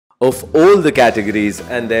Of all the categories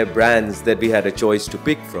and their brands that we had a choice to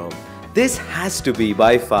pick from, this has to be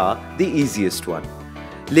by far the easiest one.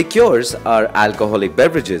 Liqueurs are alcoholic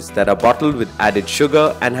beverages that are bottled with added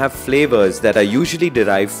sugar and have flavors that are usually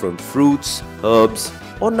derived from fruits, herbs,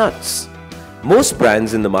 or nuts. Most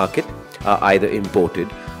brands in the market are either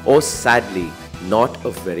imported or sadly not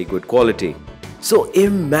of very good quality. So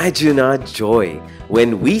imagine our joy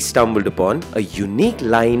when we stumbled upon a unique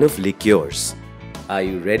line of liqueurs. Are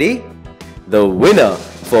you ready? The winner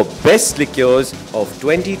for Best Liqueurs of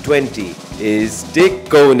 2020 is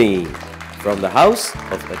Connie from the house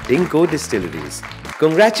of Adinco Distilleries.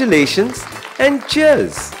 Congratulations and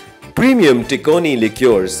cheers! Premium Connie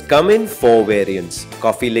liqueurs come in 4 variants: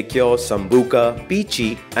 coffee liqueur, sambuca,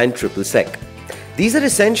 peachy and triple sec. These are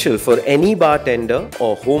essential for any bartender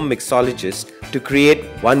or home mixologist to create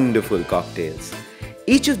wonderful cocktails.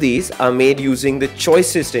 Each of these are made using the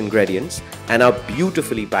choicest ingredients and are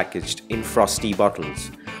beautifully packaged in frosty bottles.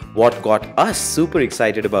 What got us super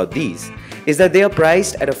excited about these is that they are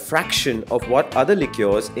priced at a fraction of what other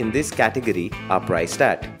liqueurs in this category are priced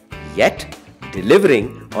at, yet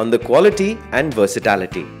delivering on the quality and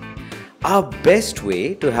versatility. Our best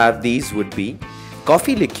way to have these would be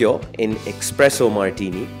coffee liqueur in espresso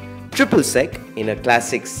martini, triple sec in a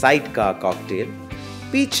classic sidecar cocktail,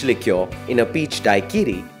 peach liqueur in a peach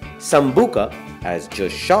daiquiri, sambuca as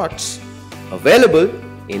just shots, available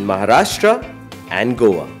in Maharashtra and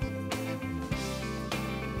Goa.